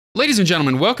Ladies and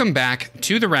gentlemen, welcome back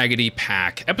to the Raggedy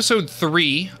Pack, episode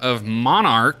 3 of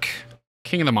Monarch,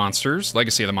 King of the Monsters,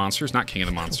 Legacy of the Monsters, not King of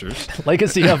the Monsters.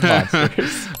 Legacy of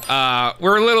Monsters.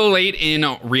 We're a little late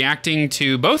in reacting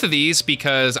to both of these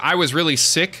because I was really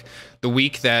sick the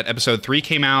week that episode 3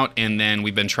 came out, and then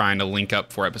we've been trying to link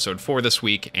up for episode 4 this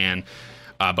week, and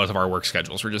both of our work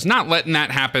schedules were just not letting that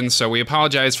happen, so we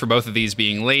apologize for both of these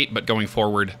being late, but going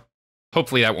forward,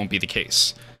 hopefully that won't be the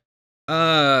case.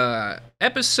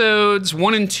 Episodes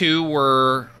 1 and 2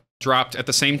 were dropped at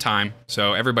the same time,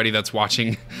 so everybody that's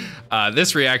watching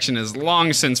this reaction has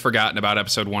long since forgotten about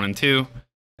episode 1 and 2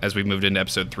 as we've moved into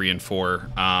episode 3 and 4.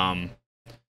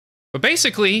 But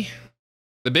basically,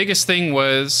 the biggest thing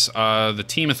was the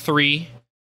team of 3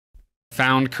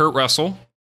 found Kurt Russell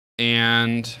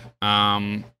and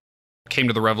came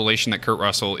to the revelation that Kurt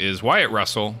Russell is Wyatt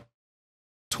Russell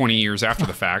 20 years after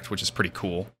the fact, which is pretty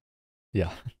cool. Yeah.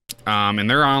 And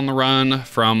they're on the run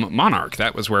from Monarch.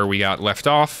 That was where we got left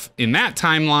off in that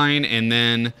timeline. And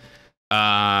then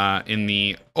in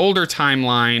the older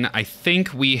timeline, I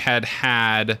think we had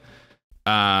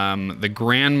the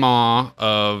grandma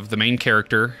of the main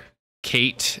character,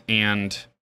 Kate, and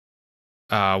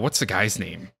what's the guy's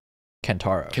name?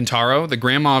 Kentaro. Kentaro. The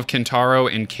grandma of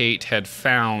Kentaro and Kate had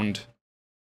found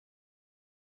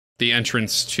the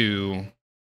entrance to,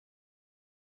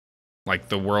 like,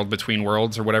 the world between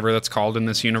worlds or whatever that's called in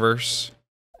this universe.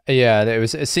 Yeah, it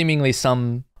was seemingly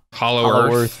some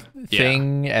Hollow Earth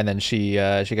thing, and then she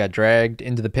got dragged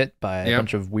into the pit by a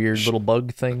bunch of weird little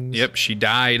bug things. Yep, she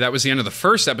died. That was the end of the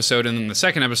first episode, and then the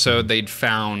second episode, they'd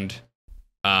found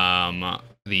the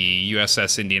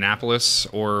USS Indianapolis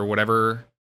or whatever.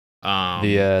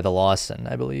 The Lawson,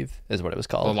 I believe, is what it was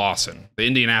called. The Lawson. The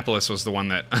Indianapolis was the one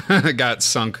that got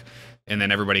sunk, and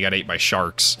then everybody got ate by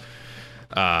sharks.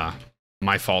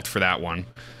 My fault for that one.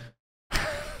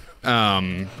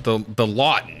 The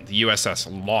Lawton, the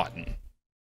USS Lawton.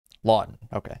 Lawton,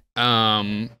 okay.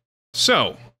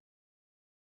 So,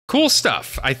 cool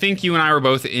stuff. I think you and I were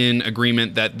both in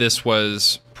agreement that this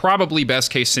was probably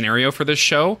best case scenario for this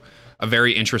show. A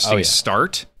very interesting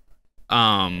start.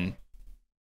 And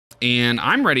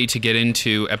I'm ready to get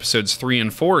into episodes 3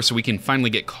 and 4 so we can finally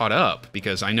get caught up,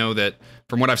 because I know that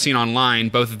from what I've seen online,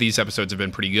 both of these episodes have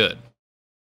been pretty good.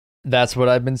 That's what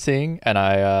I've been seeing, and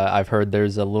I've heard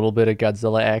there's a little bit of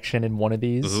Godzilla action in one of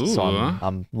these, so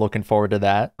I'm looking forward to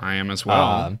that. I am as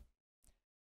well.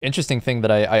 Interesting thing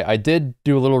that I did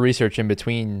do a little research in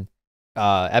between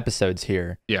episodes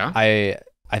here. Yeah. I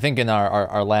think in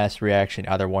our last reaction,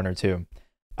 either 1 or 2,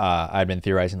 I'd been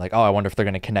theorizing like, oh, I wonder if they're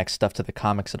going to connect stuff to the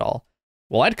comics at all.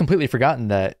 Well, I'd completely forgotten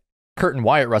that Kurt and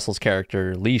Wyatt Russell's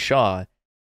character, Lee Shaw,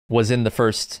 was in the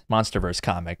first Monsterverse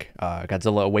comic,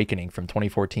 Godzilla Awakening from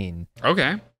 2014.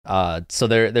 Okay. So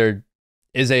there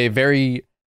is a very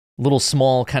little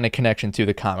small kind of connection to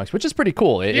the comics, which is pretty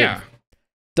cool. It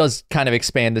does kind of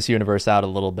expand this universe out a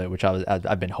little bit, which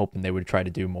I've been hoping they would try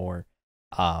to do more.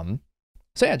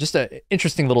 So yeah, just an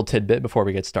interesting little tidbit before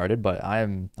we get started, but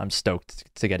I'm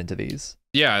stoked to get into these.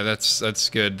 Yeah, that's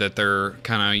good that they're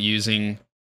kind of using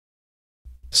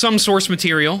some source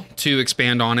material to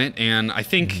expand on it, and I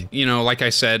think, you know, like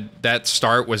I said, that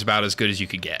start was about as good as you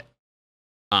could get.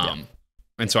 And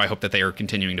so I hope that they are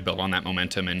continuing to build on that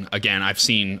momentum. And again, I've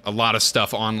seen a lot of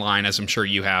stuff online, as I'm sure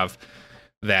you have,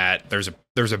 that there's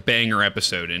a banger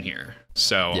episode in here.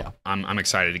 So I'm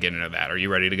excited to get into that. Are you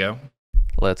ready to go?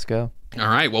 Let's go. All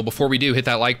right, well, before we do, hit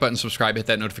that like button, subscribe, hit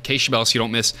that notification bell so you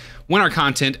don't miss when our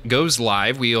content goes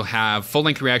live. We'll have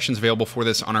full-length reactions available for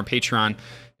this on our Patreon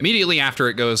immediately after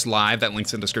it goes live. That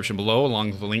link's in the description below,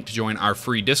 along with a link to join our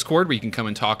free Discord, where you can come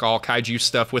and talk all kaiju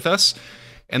stuff with us.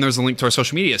 And there's a link to our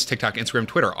social medias, TikTok, Instagram,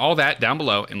 Twitter, all that down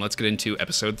below. And let's get into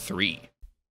episode 3.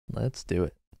 Let's do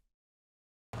it.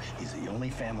 He's the only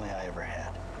family I ever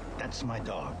had. That's my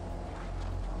dog.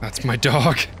 That's my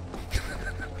dog.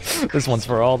 This one's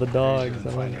for all the dogs.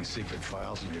 Finding secret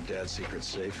files in your dad's secret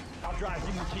safe. I'll drive.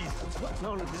 Give me the keys. What?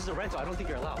 No, this is a rental. I don't think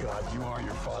you're allowed. God, you are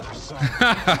your father's son.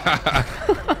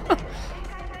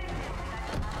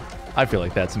 I feel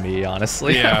like that's me,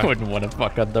 honestly. Yeah. I wouldn't want to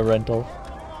fuck up the rental.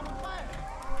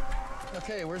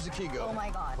 Okay, where's the key go? Oh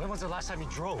my God. When was the last time you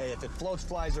drove? Hey, if it floats,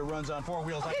 flies, or runs on 4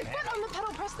 wheels, I Okay, can foot on the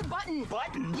pedal. Press the button.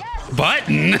 Button? Yes.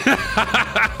 Button?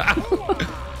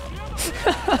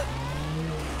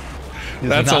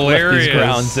 That's hilarious. These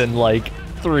grounds in like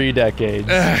 3 decades.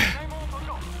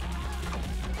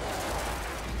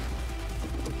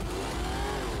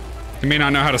 He may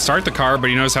not know how to start the car, but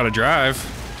he knows how to drive.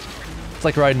 It's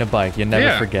like riding a bike. You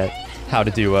never forget how to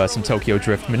do some Tokyo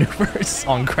Drift maneuvers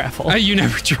on gravel. You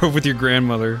never drove with your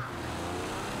grandmother.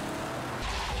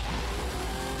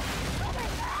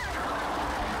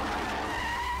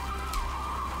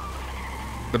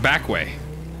 the back way.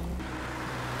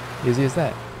 Easy as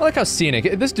that. I like how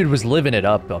scenic. This dude was living it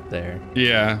up there.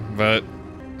 Yeah, but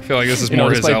I feel like this is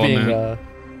more his element.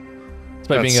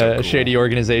 Despite being a shady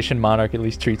organization, Monarch at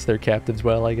least treats their captives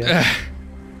well, I guess.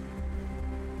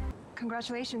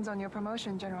 Congratulations on your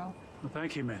promotion, General. Well,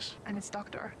 thank you, miss. And it's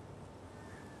Doctor.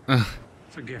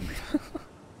 Forgive me.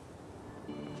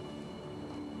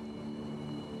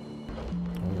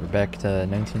 We're back to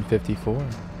 1954.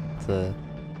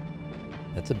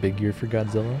 That's a big year for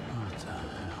Godzilla. What the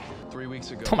hell? 3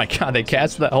 weeks ago. Oh my god, they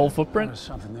cast that whole How footprint? does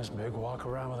something this big walk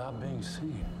around without being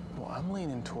seen? Well, I'm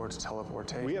leaning towards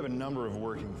teleportation. We have a number of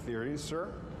working theories,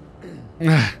 sir.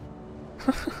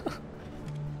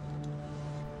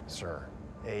 Sir,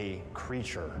 a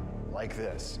creature like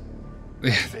this,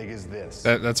 as big as this,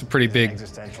 That's a pretty is big an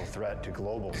existential threat to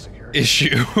global security.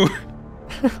 issue.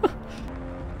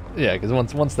 Yeah, because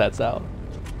once that's out,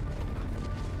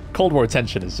 Cold War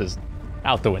tension is just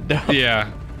out the window.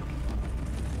 Yeah.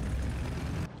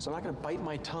 So I'm not gonna bite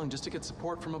my tongue just to get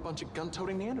support from a bunch of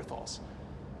gun-toting Neanderthals.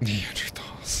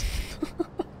 Neanderthals.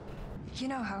 You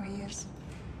know how he is.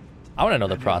 I want to know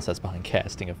the process behind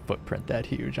casting a footprint that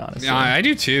huge, honestly. Yeah, I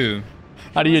do too.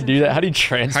 How do you do that? How do you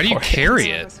transport How do you it? carry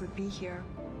None of it? us would be here.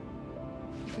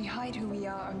 If we hide who we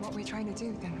are and what we're trying to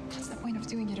do, then what's the point of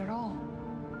doing it at all?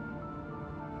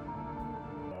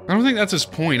 I don't think that's his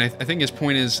point. I think his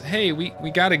point is, hey, we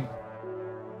gotta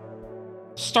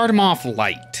start him off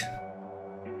light.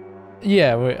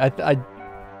 Yeah,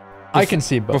 I can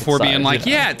see both Before sides, being like,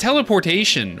 you know? yeah,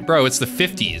 teleportation. Bro, it's the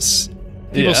 50s.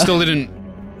 People Yeah. still didn't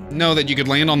know that you could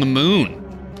land on the moon.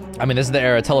 I mean, this is the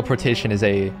era. Teleportation is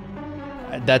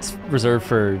that's reserved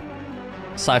for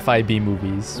sci-fi B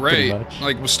movies, pretty Right. much.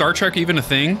 Like, was Star Trek even a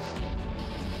thing?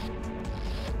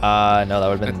 No, that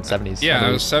would have been 70s. Yeah, I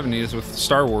it was 70s with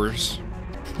Star Wars.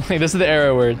 Like, this is the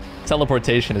era where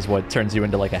teleportation is what turns you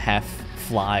into like a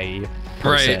half-fly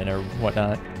person or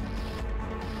whatnot.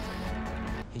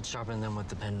 He'd sharpen them with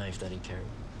the penknife that he carried.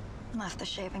 Left the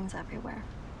shavings everywhere.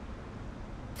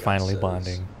 Finally says,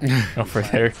 bonding "You over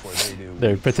fight their before they do, their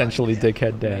we fight potentially again."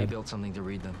 dickhead May dad. built something to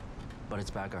read them, but it's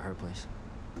back at her place.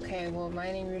 Okay, well,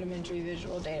 mining rudimentary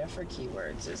visual data for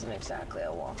keywords isn't exactly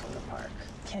a walk in the park.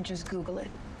 Can't just Google it.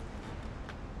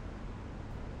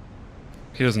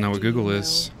 He doesn't know what Do you Google know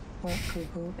is. What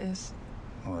Google is?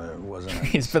 Well, it wasn't a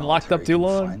He's been locked up solitary too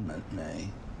long. confinement, nay.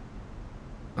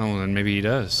 Oh, then maybe he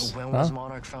does. When was Huh?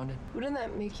 Monarch founded? Wouldn't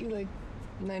that make you like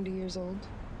 90 years old?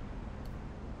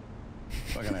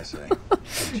 What can I say?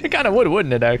 It kind of would,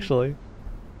 wouldn't it, actually?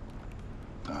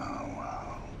 Oh,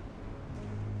 wow.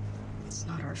 It's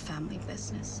not our family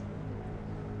business.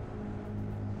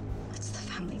 It's the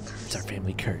family curse. It's our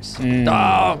family curse. Mm.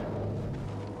 Oh!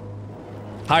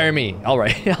 Hire me. All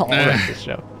right, I'll write this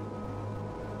show.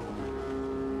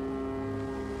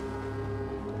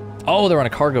 Oh, they're on a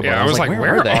cargo boat. Yeah, I was like,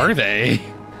 where are they?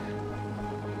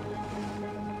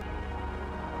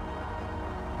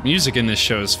 Music in this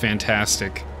show is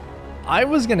fantastic. I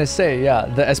was gonna say, yeah,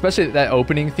 especially that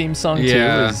opening theme song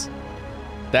Yeah. too.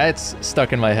 That's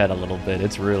stuck in my head a little bit.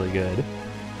 It's really good.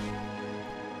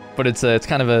 But it's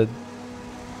kind of a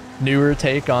newer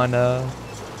take on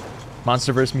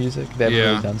Monsterverse music. They haven't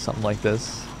really done something like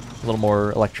this. A little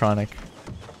more electronic.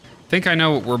 I think I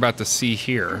know what we're about to see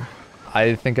here.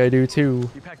 I think I do too.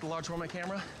 You packed a large for my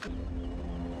camera?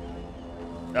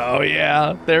 Oh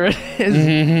yeah, there it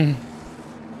is.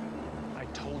 I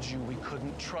told you we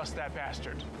couldn't trust that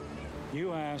bastard.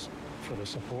 You asked for the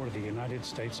support of the United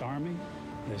States Army.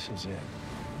 This is it.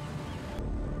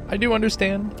 I do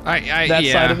understand I that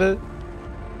yeah. side of it.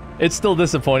 It's still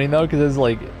disappointing though, because it's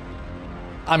like,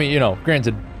 I mean, you know,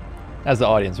 granted, as the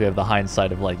audience, we have the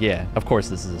hindsight of like, yeah, of course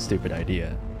this is a stupid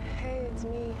idea. Hey, it's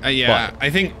me. Yeah, I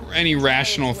think any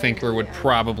rational thinker would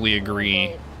probably agree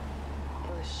It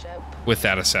was Shep. with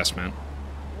that assessment.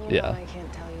 You Yeah. know I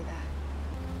can't tell you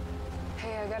that.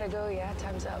 Hey, I gotta go. Yeah,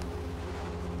 time's up.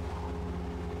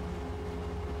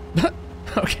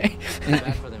 Okay.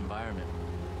 Bad for the environment.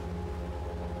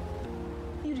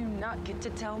 You do not get to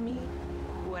tell me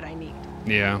what I need.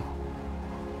 Yeah.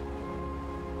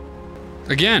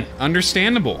 Again,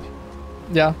 understandable.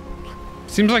 Yeah.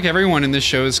 Seems like everyone in this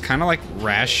show is kind of like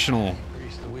rational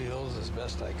Grease the wheels as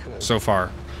best I could. so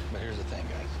far. But here's the thing,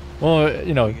 guys. Well,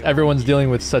 you know, everyone's dealing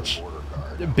with such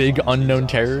big unknown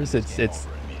terrors. It's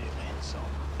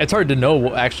hard to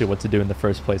know actually what to do in the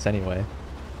first place anyway.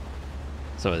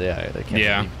 So yeah, they can't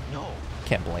Yeah. really- No,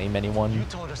 can't blame anyone. you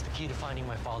told us the key to finding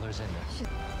my father's in there.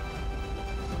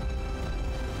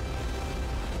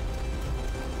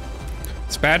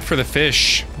 It's bad for the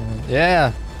fish.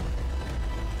 Yeah.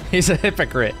 He's a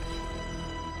hypocrite.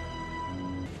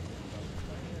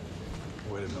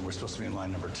 supposed to be in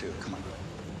line number 2. Come on.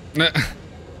 I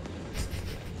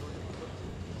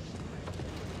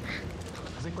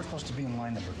think we're supposed to be in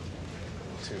line number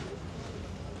 2.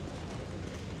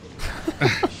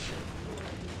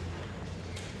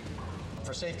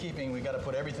 For safekeeping, we got to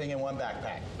put everything in one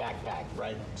backpack. Backpack,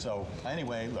 right? So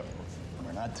anyway, look,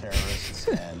 we're not terrorists,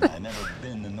 and I've never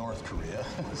been to North Korea.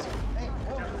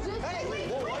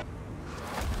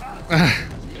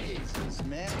 Jesus,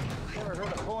 man. Ever heard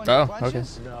of pulling your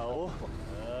punches? Okay. No.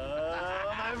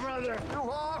 My brother. Too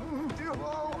long. Too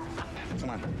long. Come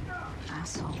on.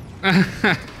 Asshole.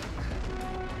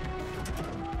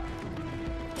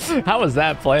 How was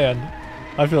that planned?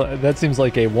 I feel like that seems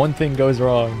like a one thing goes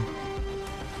wrong,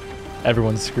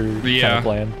 everyone's screwed kind of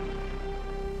plan.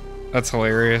 That's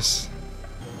hilarious.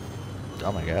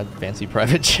 Oh my god, fancy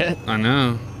private jet. I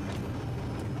know.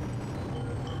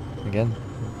 Again,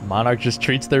 Monarch just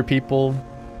treats their people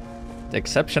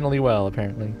exceptionally well,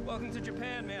 apparently. Welcome to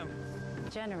Japan, ma'am.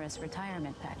 Generous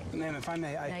retirement package. Ma'am, if I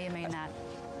may, No, you may not.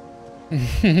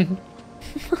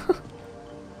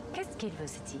 Qu'est-ce qu'il vous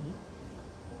dit?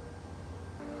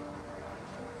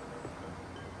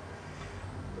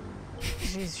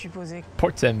 J'ai supposé.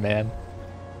 Poor Tim, man.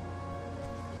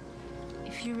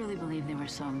 If you really believe they were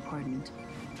so important,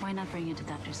 why not bring it to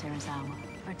Dr. Serizawa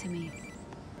or to me?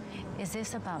 Is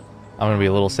this about? I'm gonna be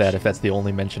a little sad if that's the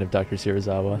only mention of Dr.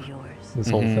 Serizawa. This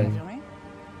whole thing.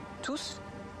 Tous?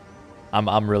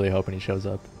 I'm really hoping he shows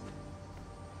up.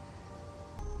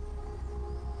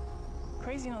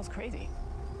 Crazy knows crazy.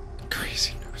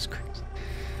 Crazy knows crazy.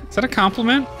 Is that a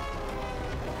compliment?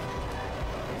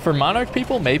 For Monarch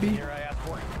people, maybe. Here I am,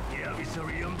 boy. Yeah, be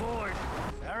sorry on board.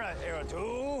 All right, Arrow 2,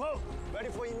 ho. Ready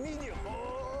for immediate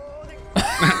boarding.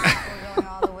 We're going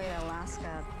all the way to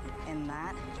Alaska in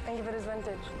that. Think of it as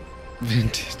vintage.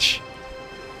 Vintage.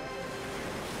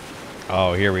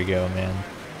 Oh, here we go, man.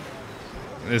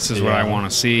 This is what I want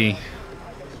to see.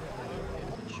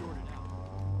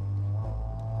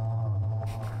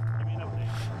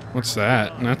 What's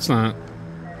that? That's not.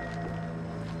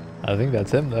 I think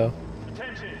that's him, though.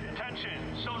 Attention,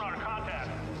 sonar contact.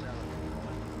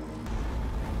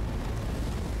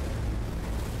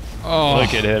 Oh,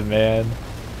 Look at him, man.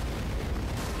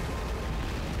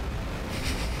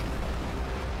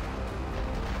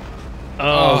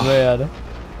 Oh, man.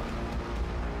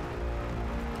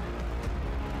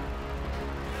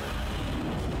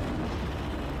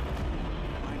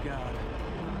 My God.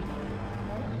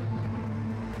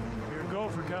 Here, go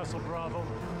for Castle Bravo.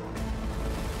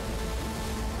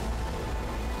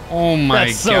 Oh my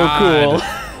That's so god. cool.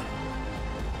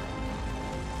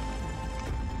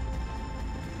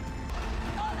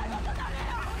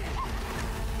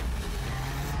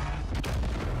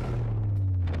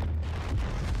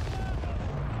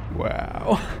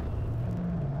 Wow.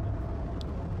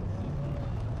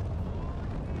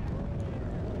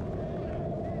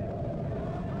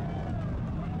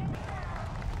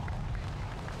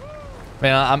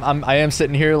 Man, I am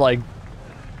sitting here like,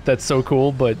 that's so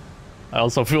cool, but I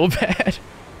also feel bad.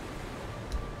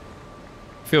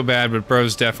 Feel bad, but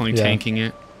bro's definitely tanking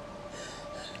it.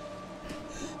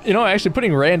 You know, actually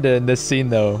putting Randa in this scene,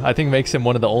 though, I think makes him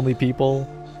one of the only people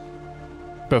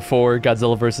before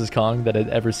Godzilla vs. Kong that had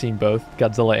ever seen both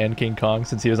Godzilla and King Kong,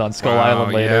 since he was on Skull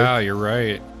Island later. Yeah, you're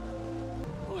right.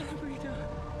 What have we done?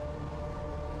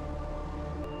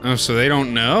 Oh, so they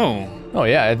don't know. Oh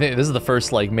yeah, I think this is the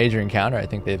first like major encounter I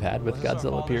think they've had with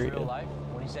Godzilla, period.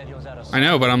 I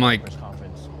know, but I'm like,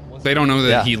 they don't know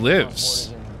that he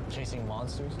lives.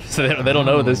 So they don't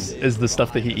know this is the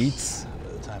stuff that he eats.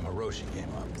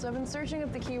 So I've been searching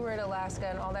up the keyword Alaska,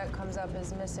 and all that comes up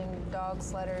is missing dog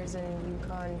sledders and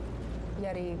Yukon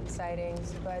Yeti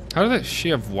sightings. But How does she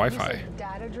have Wi-Fi?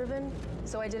 Data driven.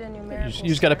 So I did a numerical. You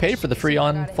just got to pay for the free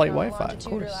on-flight search. Wi-Fi, of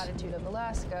course. Latitude of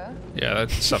Alaska. Yeah,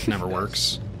 that stuff never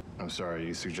works. I'm sorry, are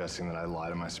you suggesting that I lie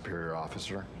to my superior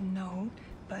officer? No,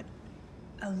 but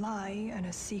a lie and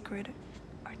a secret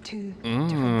are two different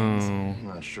things. I'm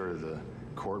not sure the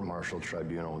court-martial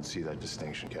tribunal would see that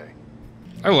distinction, Kay.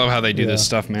 I love how they do this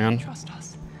stuff, man. Trust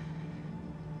us.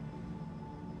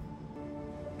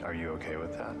 Are you okay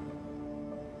with that?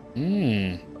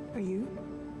 Are you?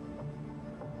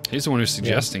 He's the one who's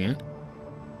suggesting it.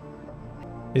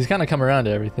 He's kind of come around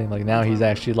to everything. Like now he's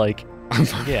actually like,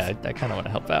 yeah, I kind of want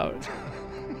to help out.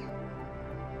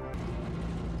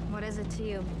 What is it to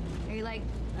you? Are you like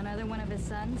another one of his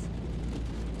sons?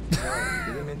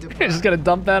 You're just gonna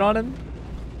dump that on him?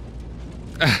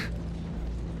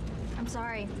 I'm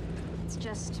sorry. It's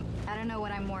just, I don't know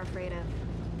what I'm more afraid of.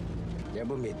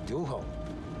 Never meet Duho.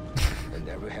 And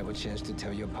never have a chance to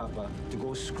tell your papa to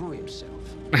go screw himself.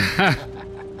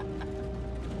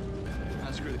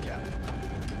 through the cap.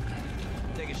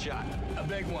 Take a shot. A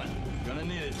big one. Gonna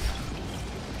need it.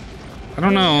 I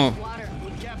don't know.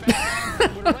 Put the cap back on. Put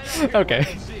it right over here where I Okay.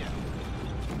 can see it.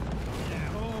 Yeah.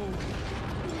 Oh.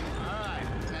 All right.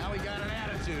 Now we got an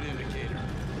attitude indicator.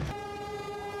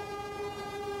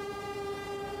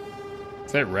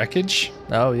 Is that wreckage?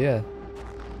 Oh yeah.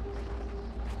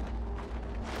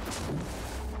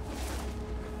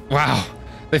 Wow.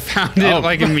 They found it Oh,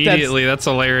 like immediately. That's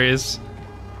hilarious.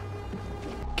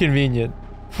 Convenient.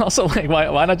 Also, like,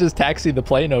 why not just taxi the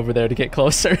plane over there to get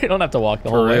closer? You don't have to walk the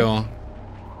whole For way. real.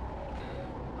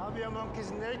 I'll be a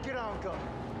monkey's naked uncle.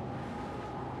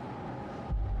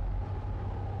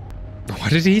 What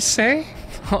did he say?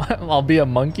 I'll be a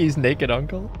monkey's naked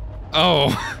uncle. Oh.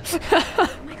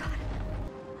 Oh my god.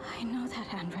 I know that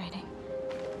handwriting.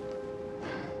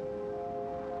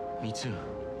 Me too.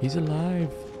 He's alive.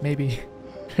 Maybe.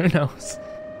 Who knows?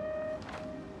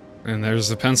 And there's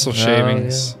the pencil Oh,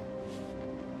 shavings.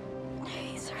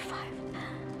 He survived.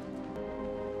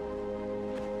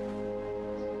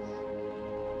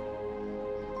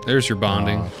 There's your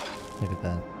bonding. Oh, look at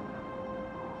that.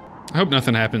 I hope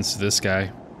nothing happens to this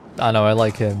guy. I know, I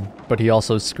like him, but he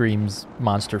also screams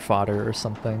monster fodder or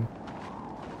something.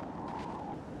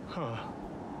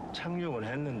 착륙을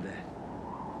했는데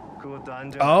그것도 안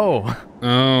돼. Oh!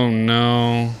 Oh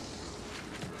no.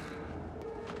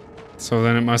 So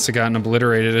then it must have gotten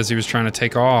obliterated as he was trying to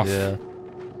take off. Yeah.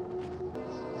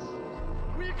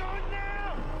 We're going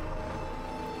now.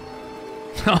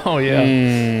 Oh,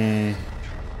 yeah.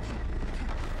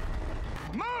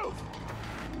 Move.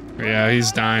 Yeah,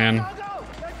 he's dying. Go,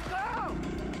 go.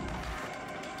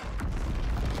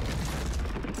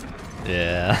 Let's go.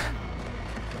 Yeah.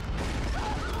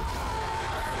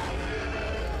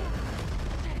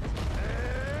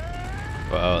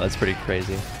 Whoa, that's pretty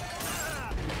crazy.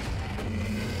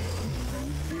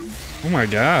 Oh my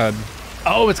god.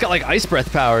 Oh, it's got like ice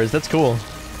breath powers. That's cool.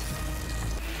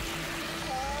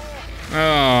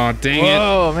 Oh, dang it.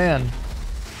 Whoa, man.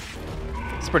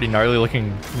 It's a pretty gnarly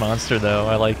looking monster, though.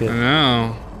 I like it. I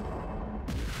know.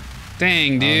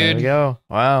 Dang, Oh, there we dude. go.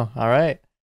 Wow. All right.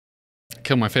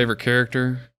 Killed my favorite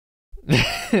character.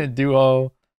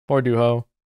 Duo. Poor Duho.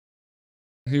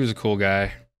 He was a cool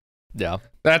guy. Yeah.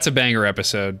 That's a banger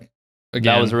episode.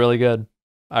 Again, That was really good.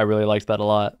 I really liked that a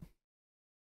lot.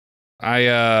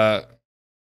 the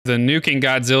nuking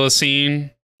Godzilla scene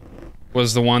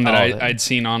was the one that I'd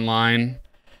seen online.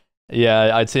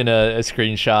 Yeah, I'd seen a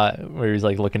screenshot where he's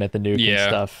like looking at the nuke Yeah. and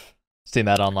stuff. Seen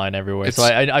that online everywhere. It's- So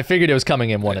I figured it was coming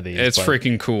in one of these. It's but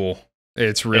freaking cool.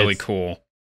 It's really cool.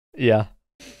 Yeah.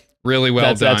 Really well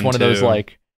done. That's one of those too.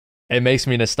 like, it makes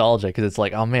me nostalgic because it's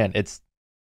like, oh man, it's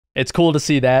cool to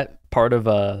see that part of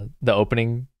the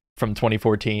opening from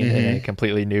 2014 in a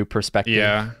completely new perspective.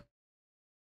 Yeah.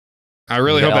 I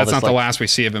really Yeah, hope all that's this, not the like- last we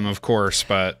see of him, of course,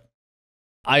 but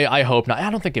I hope not. I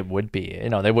don't think it would be. You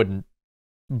know, they wouldn't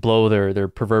blow their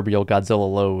proverbial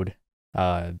Godzilla load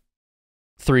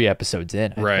 3 episodes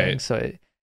in. I Right. think. So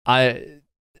I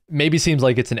maybe seems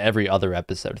like it's an every other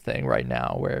episode thing right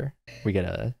now where we get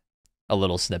a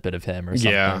little snippet of him or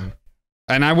something. yeah.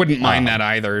 And I wouldn't mind that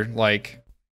either. Like,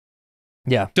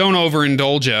 Yeah. don't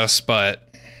overindulge us,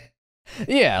 but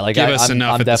Yeah, like give us enough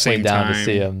I'm at the definitely same down time. to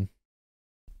see him.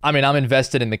 I mean, I'm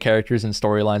invested in the characters and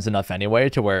storylines enough anyway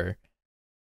to where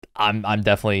I'm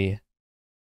definitely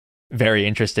very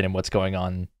interested in what's going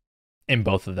on in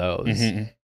both of those.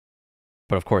 Mhm.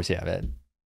 But of course, yeah, that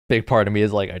big part of me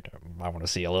is like I want to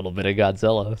see a little bit of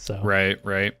Godzilla. So Right.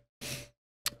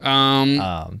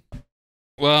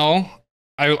 Well,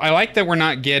 I like that we're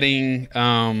not getting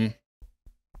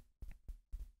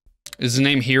is the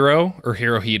name Hiro or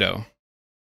Hirohito?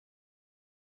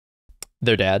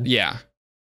 their dad. Yeah.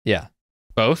 Yeah.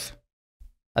 Both?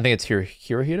 I think it's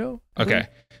Hirohito. Okay.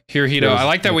 Hirohito. That was I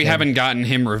like that we okay. haven't gotten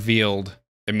him revealed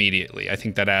immediately. I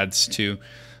think that adds to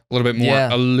a little bit more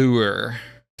Yeah. allure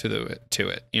to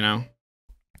it, you know?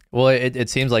 Well, it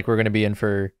seems like we're going to be in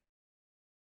for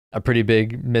a pretty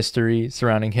big mystery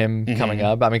surrounding him coming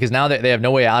up. I mean, because now they have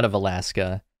no way out of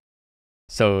Alaska.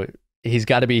 So he's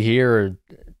got to be here. Or,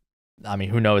 I mean,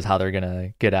 who knows how they're going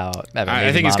to get out. I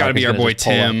maybe think it's got to Monarch be is our gonna boy just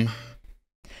pull up. Tim.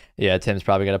 Yeah, Tim's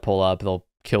probably going to pull up. They'll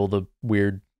kill the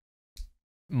weird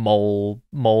mole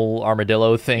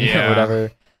armadillo thing Yeah. or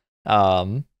whatever.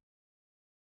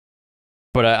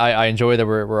 But I enjoy that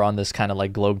we're on this kind of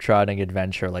like globetrotting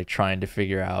adventure, like trying to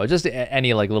figure out just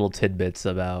any like little tidbits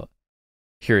about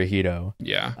Hirohito.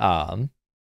 Yeah.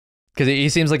 Because he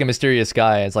seems like a mysterious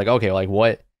guy. It's like, okay, like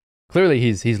what? Clearly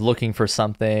he's looking for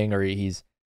something, or he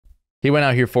went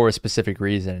out here for a specific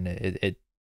reason. It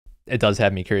does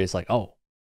have me curious, like, oh,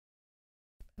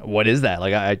 what is that?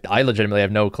 Like, I legitimately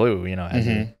have no clue, you know.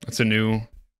 It's a new...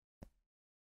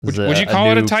 Would you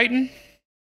call it a Titan?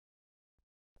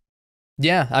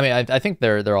 Yeah, I mean, I think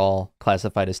they're all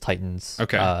classified as Titans.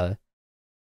 Okay.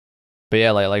 But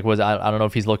yeah, like I don't know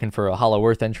if he's looking for a Hollow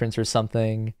Earth entrance or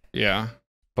something. Yeah.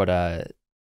 But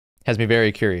has me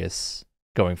very curious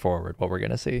going forward what we're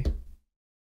gonna see.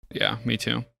 Yeah, me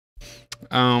too.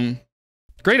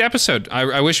 Great episode.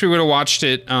 I wish we would have watched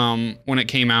it when it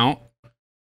came out.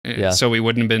 Yeah. So we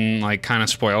wouldn't have been like kind of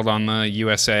spoiled on the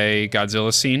USA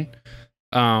Godzilla scene.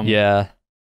 Yeah.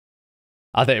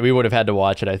 I think we would have had to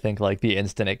watch it, I think, like the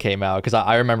instant it came out. Because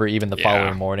I remember even the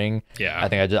following morning. Yeah. I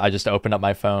think I just opened up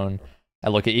my phone. I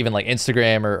look at even like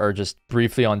Instagram or just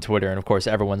briefly on Twitter. And of course,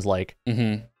 everyone's like,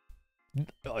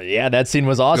 oh, yeah, that scene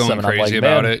was awesome. Going and crazy I'm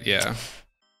like, about it. Yeah.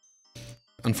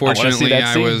 Unfortunately,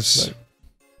 I was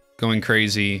going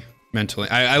crazy mentally.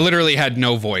 I literally had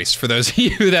no voice. For those of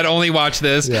you that only watch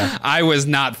this, I was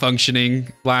not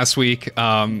functioning last week.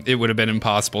 It would have been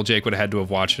impossible. Jake would have had to have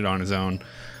watched it on his own.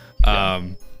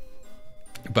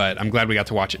 But I'm glad we got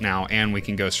to watch it now, and we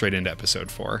can go straight into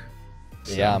episode 4.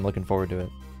 So. Yeah, I'm looking forward to it.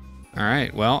 All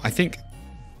right. Well, I think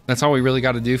that's all we really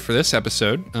got to do for this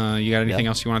episode. You got anything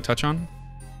else you want to touch on?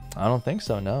 I don't think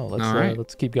so, no.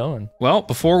 Let's keep going. Well,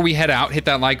 before we head out, hit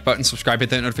that like button, subscribe, hit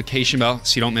that notification bell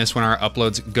so you don't miss when our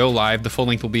uploads go live. The full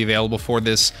link will be available for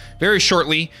this very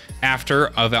shortly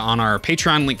after on our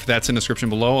Patreon. Link for that's in the description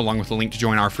below, along with the link to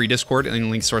join our free Discord and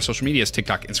links to our social medias,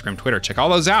 TikTok, Instagram, Twitter. Check all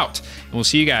those out, and we'll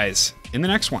see you guys in the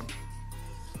next one.